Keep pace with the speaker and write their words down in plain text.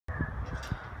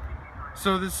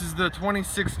So this is the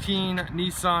 2016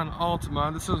 Nissan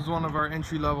Altima. This is one of our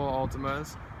entry-level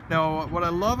Altimas. Now, what I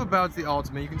love about the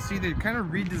Altima, you can see they kind of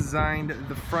redesigned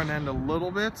the front end a little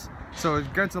bit, so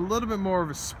it gets a little bit more of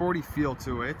a sporty feel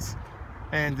to it.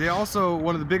 And they also,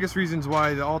 one of the biggest reasons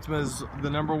why the Altima is the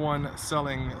 #1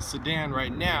 selling sedan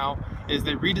right now is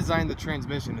they redesigned the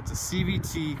transmission. It's a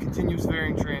CVT, continuous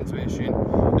varying transmission.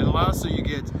 It allows so you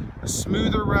get a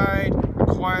smoother ride, a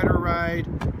quieter ride,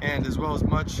 and as well as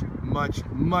much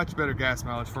better gas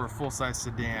mileage for a full-size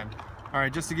sedan.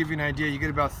 Alright, just to give you an idea, you get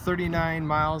about 39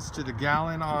 miles to the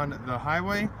gallon on the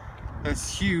highway.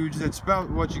 That's huge. That's about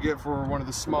what you get for one of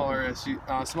the smaller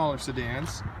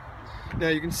sedans. Now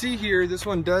you can see here, this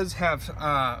one does have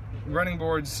running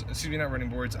boards, excuse me, not running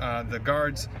boards, the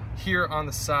guards here on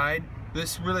the side.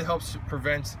 This really helps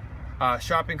prevent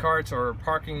shopping carts or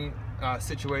parking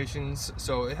situations,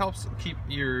 so it helps keep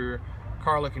your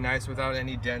car looking nice without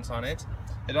any dents on it.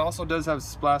 It also does have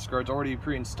splash guards already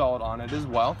pre-installed on it as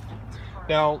well.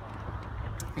 Now,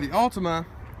 the Altima,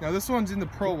 now this one's in the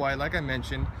Pro White, like I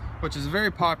mentioned, which is a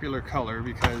very popular color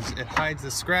because it hides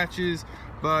the scratches,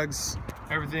 bugs,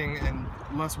 everything, and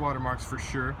less watermarks for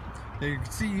sure. Now you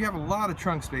can see you have a lot of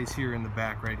trunk space here in the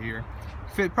back right here.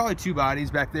 Fit probably 2 bodies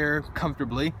back there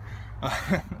comfortably.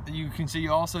 You can see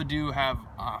you also do have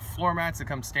floor mats that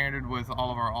come standard with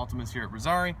all of our Altimas here at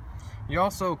Rosari. You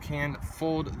also can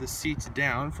fold the seats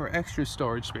down for extra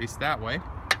storage space that way.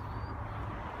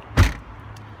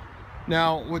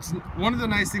 Now, one of the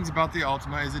nice things about the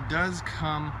Altima is it does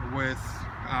come with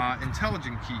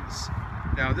intelligent keys.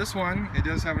 Now this one, it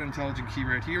does have an intelligent key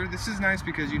right here. This is nice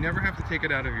because you never have to take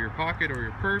it out of your pocket or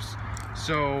your purse,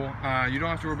 so you don't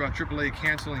have to worry about AAA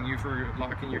canceling you for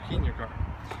locking your key in your car.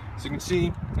 So you can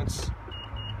see,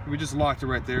 we just locked it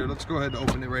right there. Let's go ahead and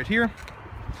open it right here.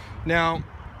 Now,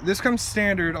 this comes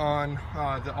standard on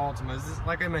the Altimas.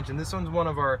 Like I mentioned, this one's one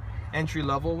of our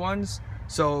entry-level ones.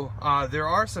 So there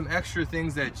are some extra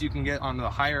things that you can get on the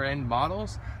higher end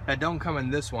models that don't come in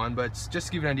this one, but just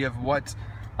to give you an idea of what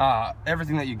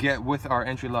everything that you get with our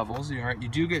entry levels. You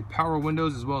do get power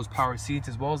windows as well as power seats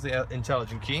as well as the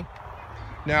intelligent key.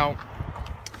 Now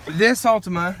this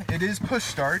Altima, it is push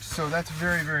start, so that's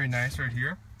very nice right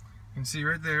here. You can see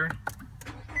right there,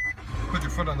 put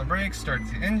your foot on the brake, start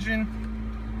the engine.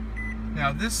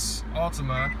 Now this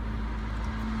Altima,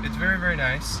 it's very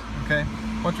nice. Okay,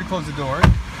 once we close the door,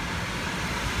 turn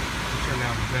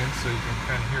down the vent so you can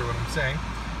kind of hear what I'm saying.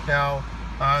 Now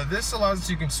this allows us,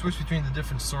 you can switch between the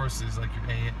different sources like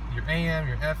your AM,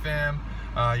 your FM,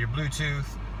 your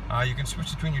Bluetooth. You can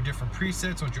switch between your different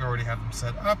presets once you already have them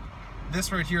set up. This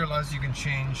right here allows you can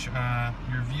change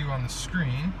your view on the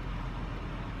screen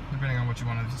depending on what you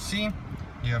want to see.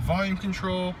 You have volume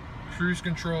control, cruise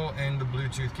control, and the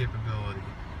Bluetooth capability.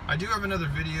 I do have another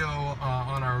video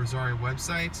on our Rosari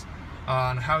website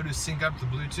on how to sync up the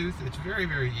Bluetooth. It's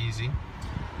very easy.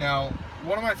 Now,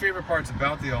 one of my favorite parts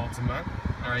about the Altima,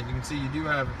 alright, you can see you do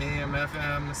have AM,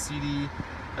 FM, CD,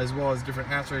 as well as different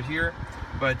apps right here.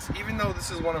 But even though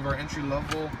this is one of our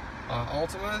entry-level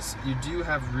Altimas, you do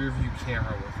have rear view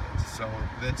camera with it. So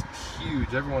that's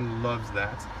huge. Everyone loves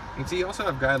that. You can see you also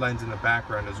have guidelines in the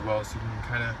background as well, so you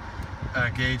can kind of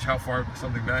gauge how far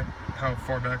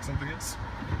back something is.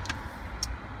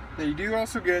 Now you do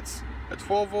also get a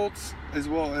 12 volts as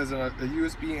well as a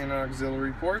USB and an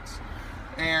auxiliary port.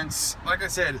 And like I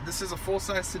said, this is a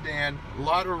full-size sedan, a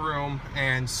lot of room,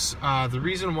 and the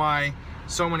reason why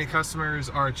so many customers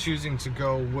are choosing to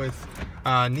go with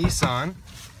Nissan,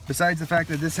 besides the fact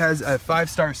that this has a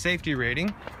 5-star safety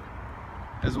rating,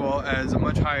 as well as a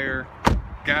much higher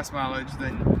gas mileage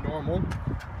than normal,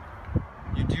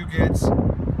 you do get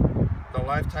the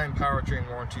lifetime powertrain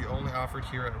warranty only offered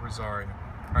here at Rosari.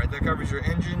 Alright, that covers your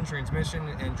engine, transmission,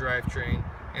 and drivetrain,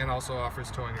 and also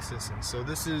offers towing assistance. So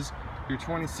this is your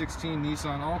 2016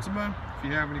 Nissan Altima. If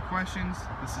you have any questions,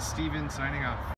 this is Steven signing off.